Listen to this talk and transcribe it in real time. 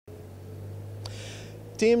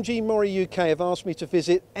DMG MORI UK have asked me to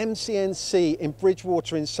visit M-CNC in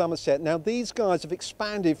Bridgewater in Somerset. Now these guys have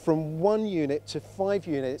expanded from 1 unit to 5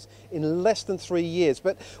 units in less than 3 years,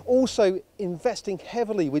 but also investing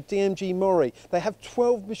heavily with DMG MORI. They have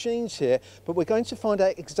 12 machines here, but we're going to find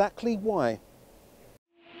out exactly why.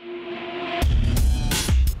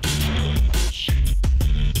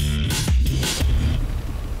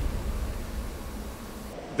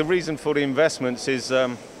 The reason for the investments is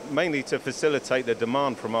mainly to facilitate the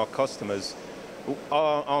demand from our customers.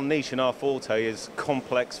 Our niche and our forte is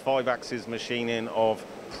complex 5-axis machining of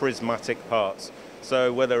prismatic parts.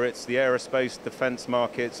 So whether it's the aerospace, defense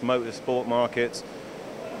markets, motorsport markets,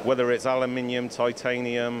 whether it's aluminium,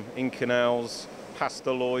 titanium, Inconels,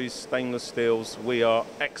 Pastalloys, stainless steels, we are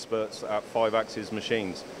experts at 5-axis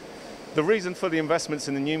machines. The reason for the investments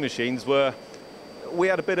in the new machines were we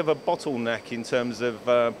had a bit of a bottleneck in terms of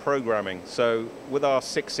programming. So with our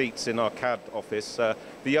 6 seats in our CAD office, the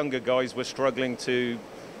younger guys were struggling to,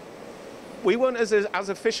 we weren't as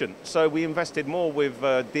efficient. So we invested more with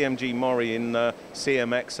DMG MORI in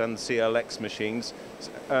CMX and CLX machines,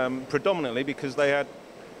 predominantly because they had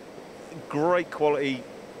great quality,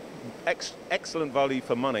 excellent value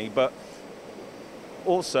for money, but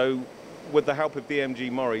also with the help of DMG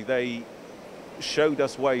MORI, they showed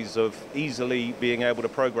us ways of easily being able to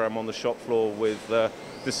program on the shop floor with the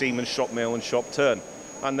Siemens shop mill and shop turn.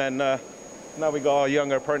 And then now we got our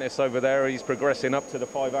younger apprentice over there. He's progressing up to the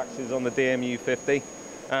 5-axis on the DMU50,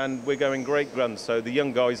 and we're going great guns. So the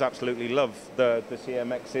young guys absolutely love the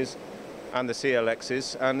CMXs and the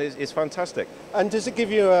CLXs, and it's fantastic. And does it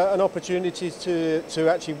give you an opportunity to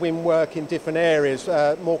actually win work in different areas,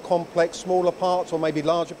 more complex, smaller parts, or maybe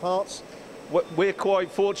larger parts? We're quite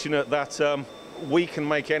fortunate that we can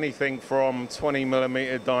make anything from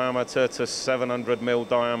 20mm diameter to 700mm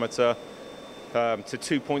diameter to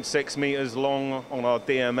 2.6 meters long on our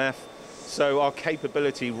DMF. So our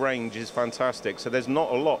capability range is fantastic. So there's not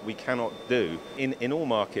a lot we cannot do in all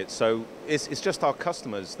markets. So it's just our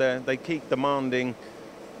customers. They keep demanding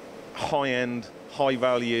high-end,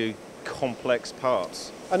 high-value, complex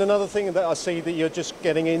parts. And another thing that I see that you're just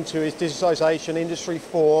getting into is digitization, Industry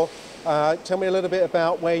 4. Tell me a little bit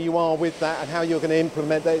about where you are with that and how you're going to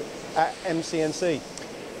implement that at M-CNC.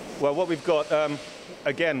 Well, what we've got,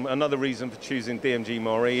 again, another reason for choosing DMG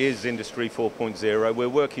MORI is Industry 4.0. We're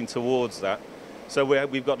working towards that. So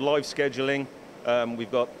we've got live scheduling,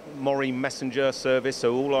 we've got MORI Messenger service,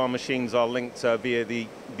 so all our machines are linked via the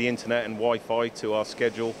internet and Wi-Fi to our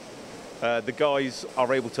schedule. The guys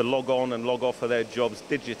are able to log on and log off of their jobs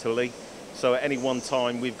digitally. So at any one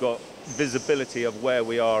time, we've got visibility of where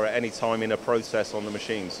we are at any time in a process on the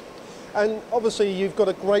machines. And obviously you've got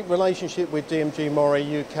a great relationship with DMG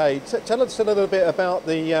MORI UK. Tell us a little bit about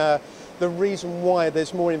the reason why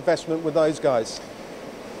there's more investment with those guys.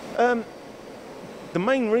 The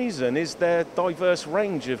main reason is their diverse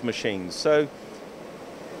range of machines. So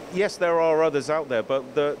yes, there are others out there,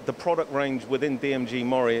 but the product range within DMG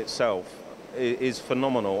MORI itself is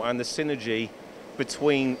phenomenal, and the synergy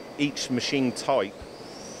between each machine type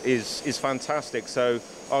is fantastic. So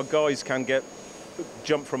our guys can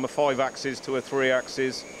jump from a 5-axis to a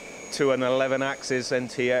 3-axis to an 11-axis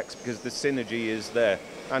NTX because the synergy is there.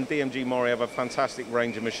 And DMG MORI have a fantastic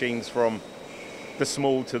range of machines from the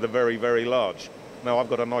small to the very, very large. Now I've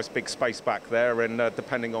got a nice big space back there, and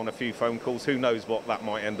depending on a few phone calls, who knows what that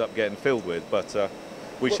might end up getting filled with, but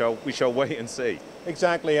we shall wait and see.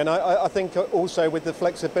 Exactly, and I think also with the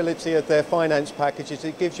flexibility of their finance packages,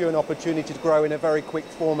 it gives you an opportunity to grow in a very quick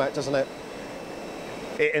format, doesn't it?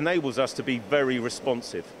 It enables us to be very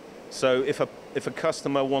responsive. So if a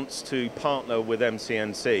customer wants to partner with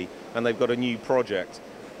M-CNC and they've got a new project,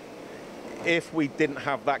 if we didn't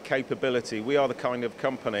have that capability, we are the kind of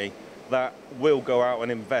company that will go out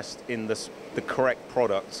and invest in the correct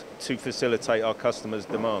product to facilitate our customers'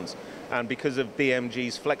 demands. And because of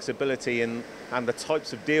DMG's flexibility and the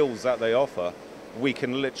types of deals that they offer, we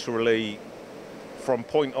can literally, from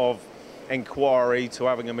point of inquiry to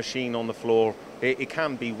having a machine on the floor, it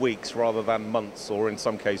can be weeks rather than months, or in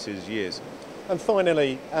some cases years. And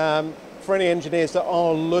finally, for any engineers that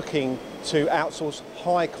are looking to outsource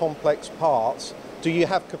high complex parts, do you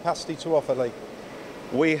have capacity to offer, Leigh?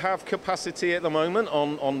 We have capacity at the moment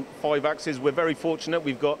on 5-axis. We're very fortunate.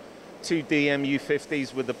 We've got 2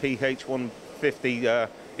 DMU50s with the PH150,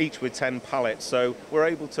 each with 10 pallets. So we're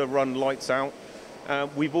able to run lights out.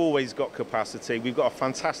 We've always got capacity. We've got a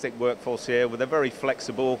fantastic workforce here. They're very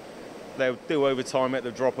flexible. They'll do overtime at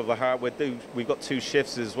the drop of a hat. We've got 2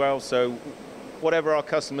 shifts as well. So whatever our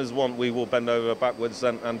customers want, we will bend over backwards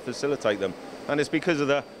and facilitate them. And it's because of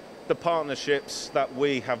the partnerships that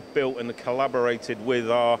we have built and collaborated with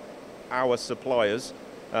our suppliers,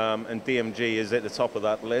 and DMG is at the top of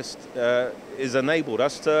that list, has enabled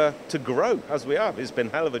us to grow as we have. It's been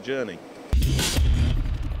a hell of a journey.